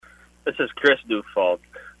This is Chris Dufault.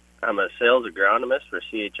 I'm a sales agronomist for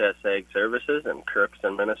CHS Ag Services in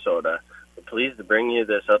Crookston, Minnesota. We're pleased to bring you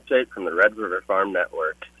this update from the Red River Farm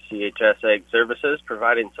Network. CHS Ag Services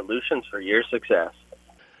providing solutions for your success.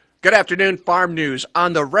 Good afternoon, Farm News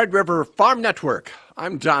on the Red River Farm Network.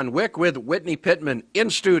 I'm Don Wick with Whitney Pittman in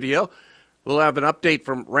studio. We'll have an update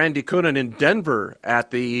from Randy Coonan in Denver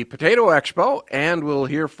at the Potato Expo, and we'll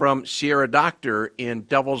hear from Sierra Doctor in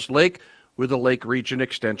Devil's Lake with the Lake Region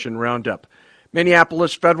Extension Roundup.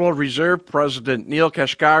 Minneapolis Federal Reserve President Neil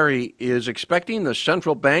Kashkari is expecting the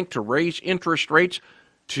central bank to raise interest rates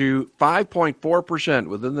to 5.4%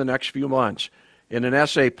 within the next few months. In an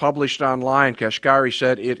essay published online, Kashkari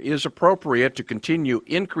said it is appropriate to continue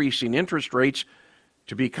increasing interest rates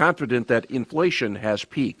to be confident that inflation has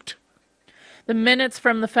peaked. The minutes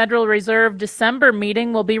from the Federal Reserve December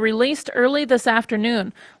meeting will be released early this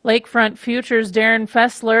afternoon. Lakefront Futures' Darren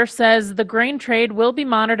Fessler says the grain trade will be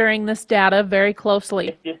monitoring this data very closely.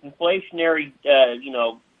 If this inflationary,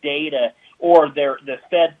 data or the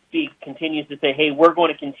Fed speak continues to say, hey, we're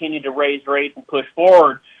going to continue to raise rates and push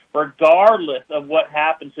forward, regardless of what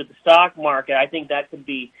happens to the stock market, I think that could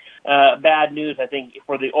be bad news, I think,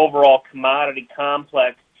 for the overall commodity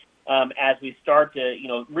complex as we start to,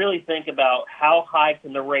 really think about how high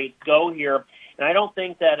can the rates go here. And I don't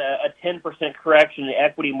think that a 10% correction in the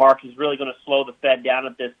equity market is really going to slow the Fed down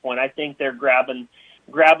at this point. I think they're grabbing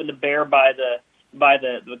the bear by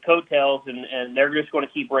the coattails, and they're just going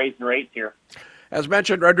to keep raising rates here. As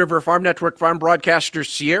mentioned, Red River Farm Network farm broadcaster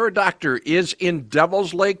Sierra Doctor is in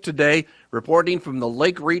Devil's Lake today, reporting from the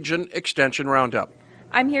Lake Region Extension Roundup.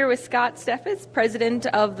 I'm here with Scott Steffes, president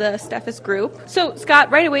of the Steffes Group. So,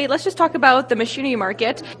 Scott, right away, let's just talk about the machinery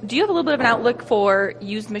market. Do you have a little bit of an outlook for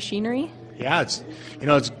used machinery? Yeah, it's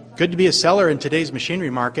good to be a seller in today's machinery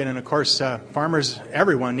market, and of course, farmers,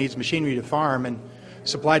 everyone needs machinery to farm, and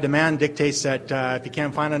supply-demand dictates that if you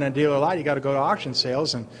can't find it on a dealer lot, you got to go to auction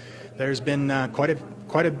sales, and there's been quite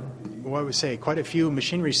a few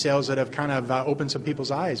machinery sales that have kind of opened some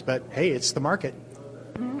people's eyes. But hey, it's the market.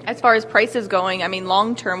 As far as prices going,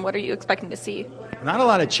 long term, what are you expecting to see? Not a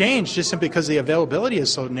lot of change, just simply because the availability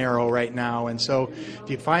is so narrow right now. And so if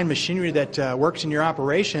you find machinery that works in your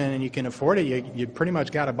operation and you can afford it, you pretty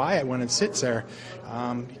much got to buy it when it sits there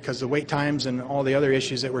because the wait times and all the other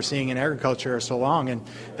issues that we're seeing in agriculture are so long. And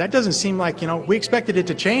that doesn't seem like, we expected it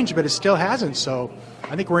to change, but it still hasn't. So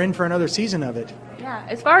I think we're in for another season of it. Yeah.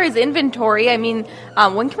 As far as inventory,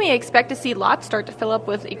 when can we expect to see lots start to fill up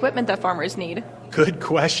with equipment that farmers need? Good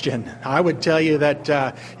question. I would tell you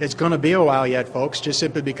that it's going to be a while yet, folks, just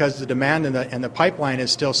simply because the demand and the pipeline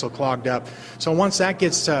is still so clogged up. So once that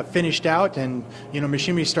gets finished out and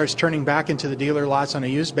machinery starts turning back into the dealer lots on a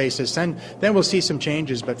used basis, then we'll see some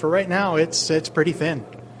changes. But for right now, it's pretty thin.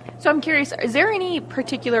 So I'm curious, is there any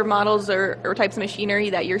particular models or types of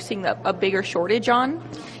machinery that you're seeing a bigger shortage on?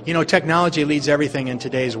 Technology leads everything in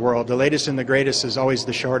today's world. The latest and the greatest is always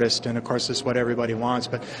the shortest, and of course this is what everybody wants.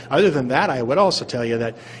 But other than that, I would also tell you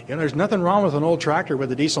that there's nothing wrong with an old tractor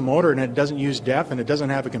with a diesel motor and it doesn't use DEF and it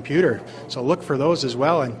doesn't have a computer. So look for those as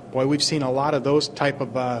well. And boy, we've seen a lot of those type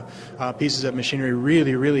of pieces of machinery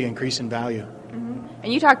really, really increase in value.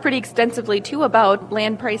 And you talked pretty extensively, too, about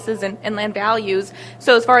land prices and land values.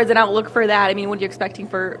 So as far as an outlook for that, what are you expecting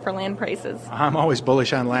for land prices? I'm always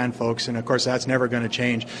bullish on land, folks, and of course that's never going to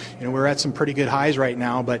change. We're at some pretty good highs right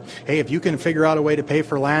now, but hey, if you can figure out a way to pay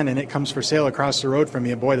for land and it comes for sale across the road from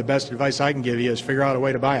you, boy, the best advice I can give you is figure out a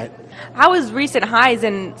way to buy it. How is recent highs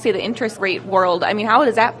in, say, the interest rate world? How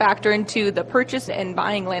does that factor into the purchase and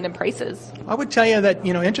buying land and prices? I would tell you that,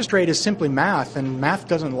 interest rate is simply math, and math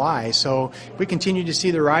doesn't lie. So if we continue to see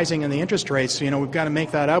the rising in the interest rates, we've got to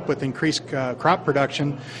make that up with increased crop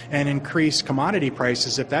production and increased commodity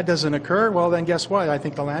prices. If that doesn't occur, well, then guess what? I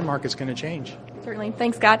think the land market's going to change. Certainly.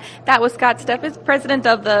 Thanks, Scott. That was Scott Steffes, president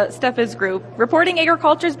of the Steffes Group, reporting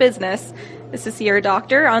agriculture's business. This is Sierra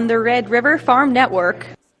Doctor on the Red River Farm Network.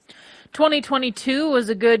 2022 was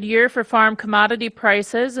a good year for farm commodity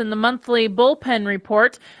prices. In the monthly bullpen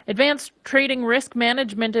report, Advanced Trading Risk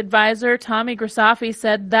Management Advisor Tommy Grisafi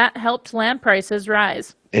said that helped land prices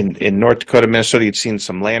rise. In North Dakota, Minnesota, you'd seen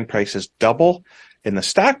some land prices double. In the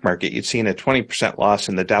stock market, you'd seen a 20% loss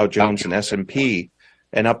in the Dow Jones and S&P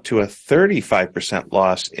and up to a 35%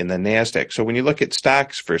 loss in the NASDAQ. So when you look at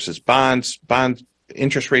stocks versus bonds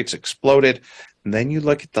interest rates exploded. And then you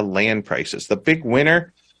look at the land prices. The big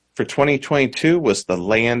winner for 2022 was the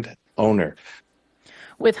land owner.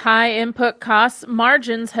 With high input costs,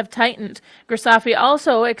 margins have tightened. Grisafi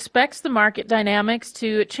also expects the market dynamics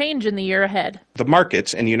to change in the year ahead. The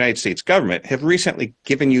markets and the United States government have recently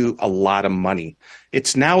given you a lot of money.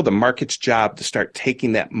 It's now the market's job to start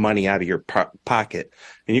taking that money out of your pocket.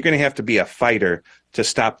 And you're going to have to be a fighter to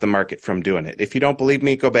stop the market from doing it. If you don't believe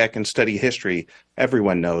me, go back and study history.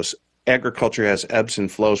 Everyone knows agriculture has ebbs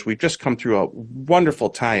and flows. We've just come through a wonderful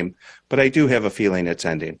time, but I do have a feeling it's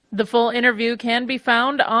ending. The full interview can be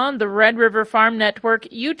found on the Red River Farm Network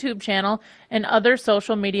YouTube channel and other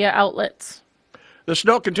social media outlets. The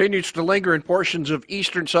snow continues to linger in portions of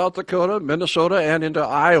eastern South Dakota, Minnesota, and into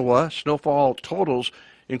Iowa. Snowfall totals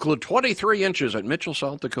include 23 inches at Mitchell,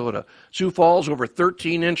 South Dakota. Sioux Falls, over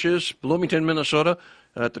 13 inches. Bloomington, Minnesota,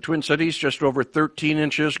 at the Twin Cities, just over 13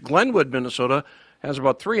 inches. Glenwood, Minnesota, has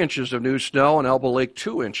about 3 inches of new snow, and Elbow Lake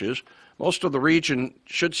 2 inches. Most of the region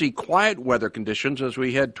should see quiet weather conditions as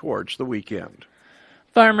we head towards the weekend.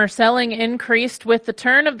 Farmer selling increased with the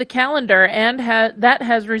turn of the calendar, and that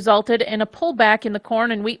has resulted in a pullback in the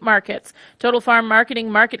corn and wheat markets. Total Farm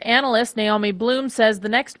Marketing market analyst Naomi Bloom says the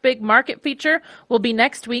next big market feature will be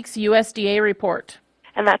next week's USDA report.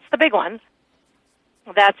 And that's the big one.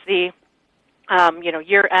 That's the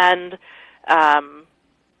year-end,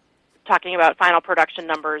 talking about final production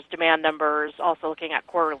numbers, demand numbers, also looking at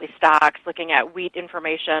quarterly stocks, looking at wheat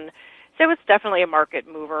information. So it's definitely a market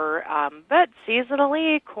mover, but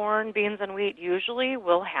seasonally, corn, beans, and wheat usually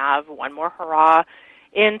will have one more hurrah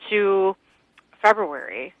into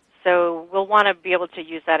February. So we'll want to be able to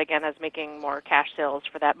use that again as making more cash sales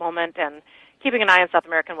for that moment, and keeping an eye on South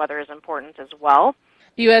American weather is important as well.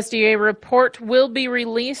 The USDA report will be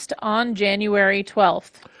released on January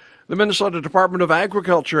 12th. The Minnesota Department of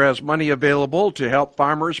Agriculture has money available to help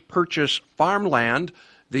farmers purchase farmland.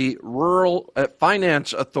 The Rural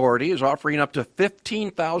Finance Authority is offering up to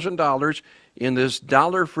 $15,000 in this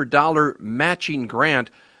dollar-for-dollar matching grant.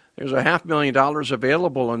 There's $500,000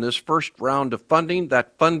 available in this first round of funding.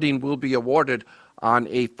 That funding will be awarded on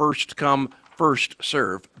a first-come,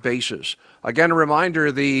 first-served basis. Again, a reminder,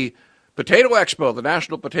 the Potato Expo, the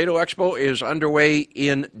National Potato Expo, is underway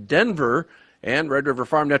in Denver. And Red River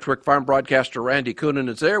Farm Network farm broadcaster Randy Coonan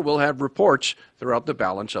is there. We'll have reports throughout the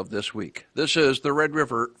balance of this week. This is the Red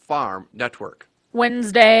River Farm Network.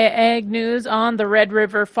 Wednesday Ag News on the Red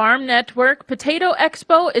River Farm Network. Potato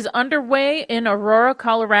Expo is underway in Aurora,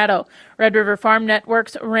 Colorado. Red River Farm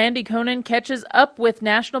Network's Randy Coonan catches up with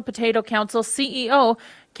National Potato Council CEO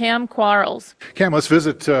Cam Quarles. Cam, let's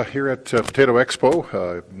visit here at Potato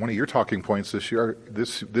Expo. One of your talking points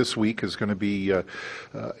this week is going to be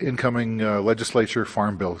incoming legislature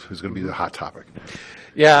farm bill is going to be the hot topic.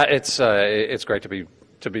 Yeah, it's great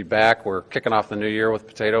to be back. We're kicking off the new year with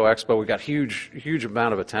Potato Expo. We've got huge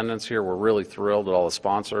amount of attendance here. We're really thrilled with all the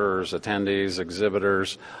sponsors, attendees,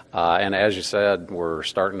 exhibitors, and as you said, we're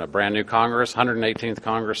starting a brand new Congress. 118th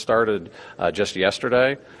Congress started just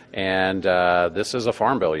yesterday, and this is a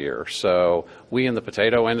farm bill year. So we in the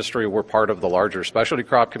potato industry, we're part of the larger specialty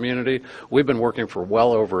crop community. We've been working for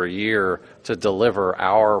well over a year to deliver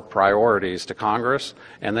our priorities to Congress,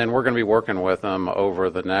 and then we're going to be working with them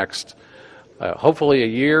over the next hopefully a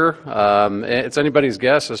year. It's anybody's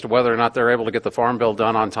guess as to whether or not they're able to get the farm bill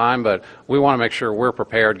done on time, but we want to make sure we're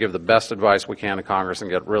prepared, give the best advice we can to Congress,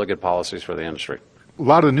 and get really good policies for the industry. A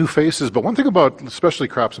lot of new faces, but one thing about specialty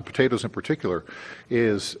crops and potatoes in particular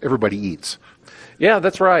is everybody eats. Yeah,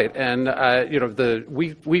 that's right. And,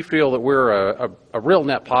 we feel that we're a real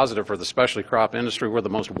net positive for the specialty crop industry. We're the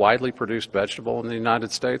most widely produced vegetable in the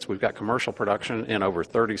United States. We've got commercial production in over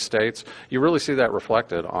 30 states. You really see that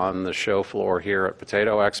reflected on the show floor here at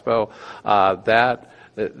Potato Expo.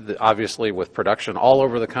 Obviously, with production all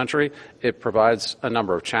over the country, it provides a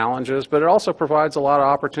number of challenges, but it also provides a lot of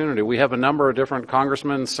opportunity. We have a number of different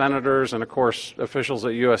congressmen, senators, and of course officials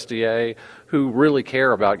at USDA who really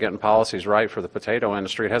care about getting policies right for the potato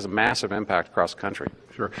industry. It has a massive impact across the country.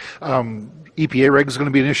 Sure. EPA regs is going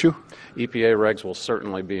to be an issue? EPA regs will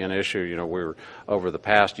certainly be an issue. We're over the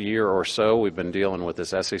past year or so, we've been dealing with this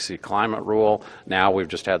SEC climate rule. Now we've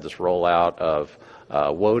just had this rollout of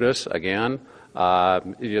WOTUS again.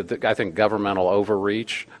 I think governmental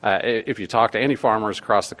overreach. If you talk to any farmers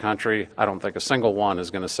across the country, I don't think a single one is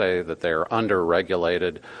going to say that they're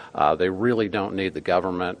under-regulated. They really don't need the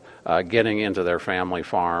government getting into their family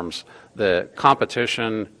farms. The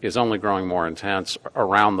competition is only growing more intense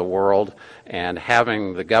around the world, and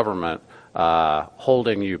having the government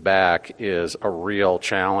holding you back is a real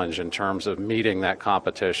challenge in terms of meeting that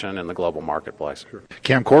competition in the global marketplace.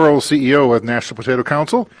 Cam Corral, CEO of National Potato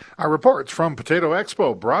Council. Our reports from Potato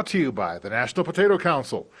Expo brought to you by the National Potato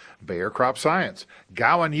Council, Bayer Crop Science,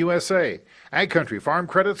 Gowan USA, Ag Country Farm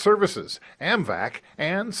Credit Services, AMVAC,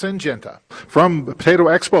 and Syngenta. From Potato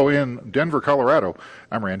Expo in Denver, Colorado,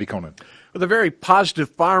 I'm Randy Koenen. With a very positive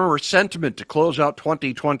farmer sentiment to close out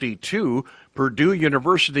 2022, Purdue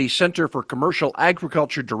University Center for Commercial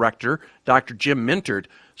Agriculture Director Dr. Jim Mintert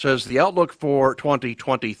says the outlook for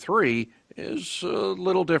 2023 is a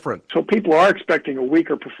little different. So people are expecting a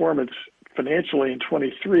weaker performance financially in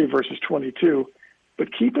 23 versus 22, but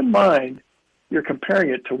keep in mind you're comparing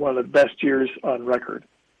it to one of the best years on record.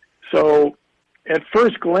 So at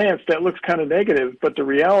first glance, that looks kind of negative, but the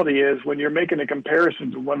reality is when you're making a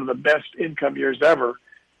comparison to one of the best income years ever,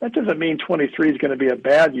 that doesn't mean 23 is going to be a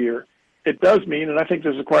bad year. It does mean, and I think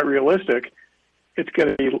this is quite realistic, it's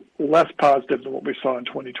going to be less positive than what we saw in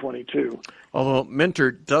 2022. Although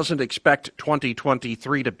Minter doesn't expect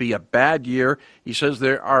 2023 to be a bad year, he says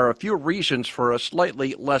there are a few reasons for a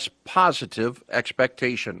slightly less positive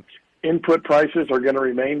expectation. Input prices are going to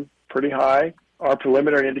remain pretty high. Our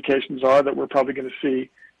preliminary indications are that we're probably going to see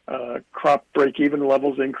crop break-even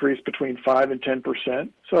levels increase between 5 and 10%.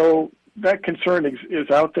 So that concern is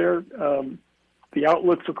out there. The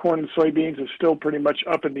outlook for corn and soybeans is still pretty much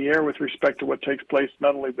up in the air with respect to what takes place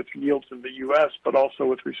not only with yields in the U.S., but also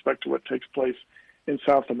with respect to what takes place in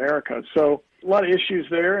South America. So a lot of issues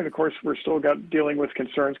there, and of course we're still dealing with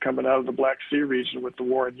concerns coming out of the Black Sea region with the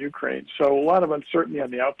war in Ukraine. So a lot of uncertainty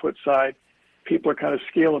on the output side. People are kind of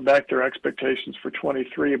scaling back their expectations for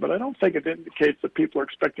 23, but I don't think it indicates that people are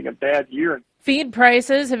expecting a bad year. Feed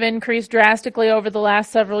prices have increased drastically over the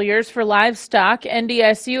last several years for livestock.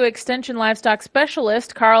 NDSU Extension Livestock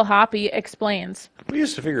Specialist Carl Hoppe explains. We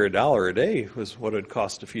used to figure $1 a day was what it would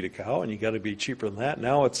cost to feed a cow, and you got to be cheaper than that.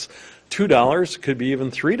 Now it's $2, it could be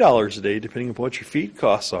even $3 a day, depending on what your feed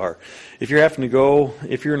costs are. If you're having to go,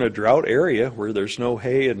 if you're in a drought area where there's no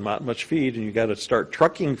hay and not much feed, and you got to start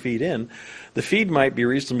trucking feed in, the feed might be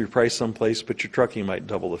reasonably priced someplace, but your trucking might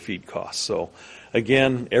double the feed costs. So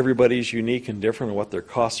again, everybody's unique and different in what their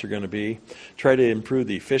costs are going to be. Try to improve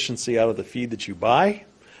the efficiency out of the feed that you buy,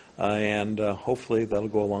 and hopefully that'll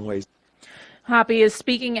go a long way. Hoppe is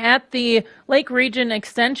speaking at the Lake Region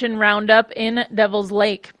Extension Roundup in Devil's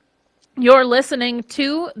Lake. You're listening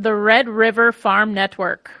to the Red River Farm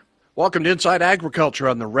Network. Welcome to Inside Agriculture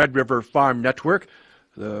on the Red River Farm Network.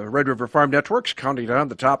 The Red River Farm Network's counting down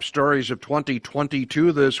the top stories of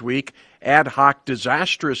 2022 this week. Ad hoc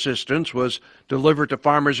disaster assistance was delivered to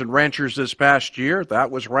farmers and ranchers this past year.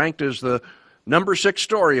 That was ranked as the number 6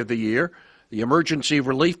 story of the year. The Emergency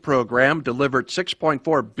Relief Program delivered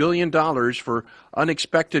 $6.4 billion for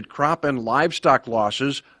unexpected crop and livestock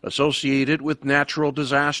losses associated with natural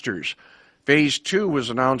disasters. Phase 2 was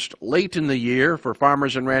announced late in the year for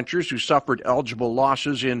farmers and ranchers who suffered eligible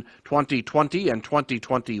losses in 2020 and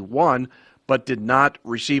 2021, but did not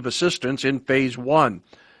receive assistance in Phase 1.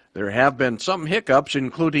 There have been some hiccups,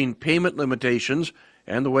 including payment limitations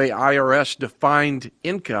and the way IRS defined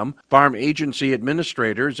income. Farm Agency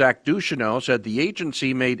Administrator Zach Ducheneau said the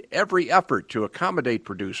agency made every effort to accommodate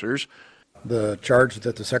producers. The charge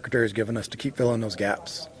that the Secretary has given us to keep filling those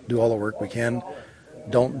gaps, do all the work we can.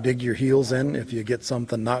 Don't dig your heels in if you get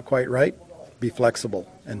something not quite right. Be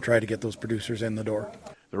flexible and try to get those producers in the door.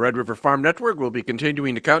 The Red River Farm Network will be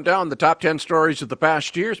continuing to count down the top 10 stories of the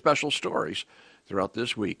past year, special stories throughout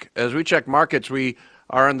this week. As we check markets, we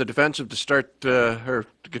are on the defensive to start or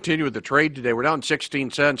to continue with the trade today. We're down 16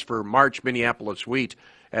 cents for March Minneapolis wheat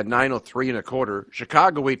at 903 1/4.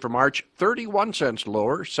 Chicago wheat for March 31 cents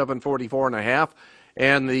lower, 744 1/2,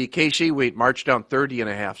 and the KC wheat March down 30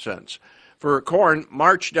 1/2 cents. For corn,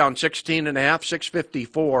 March down 16 1/2,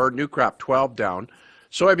 654. New crop 12 down.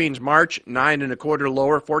 Soybeans March 9 1/4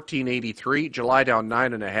 lower, 1483. July down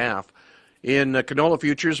 9 1/2. In canola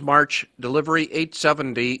futures, March delivery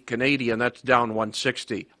 870 Canadian, that's down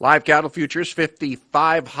 160. Live cattle futures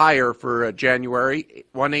 55 higher for January,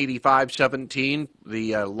 185.17.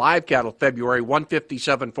 The live cattle February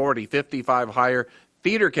 157.40, 55 higher.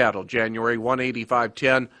 Feeder cattle January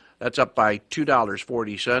 185.10, that's up by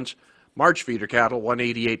 $2.40. March feeder cattle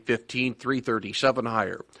 188.15, 337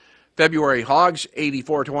 higher. February hogs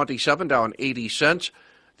 84.27, down 80 cents.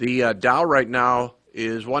 The Dow right now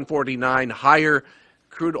is 149 higher.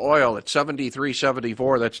 Crude oil at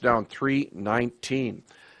 73.74, that's down 319.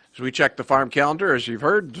 As we check the farm calendar, as you've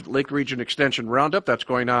heard, Lake Region Extension Roundup, that's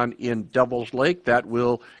going on in Devil's Lake. That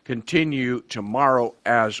will continue tomorrow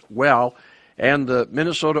as well. and the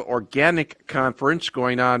Minnesota Organic Conference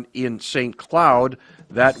going on in St. Cloud.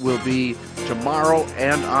 That will be tomorrow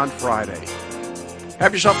and on Friday.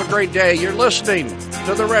 Have yourself a great day. You're listening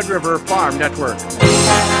to the Red River Farm Network.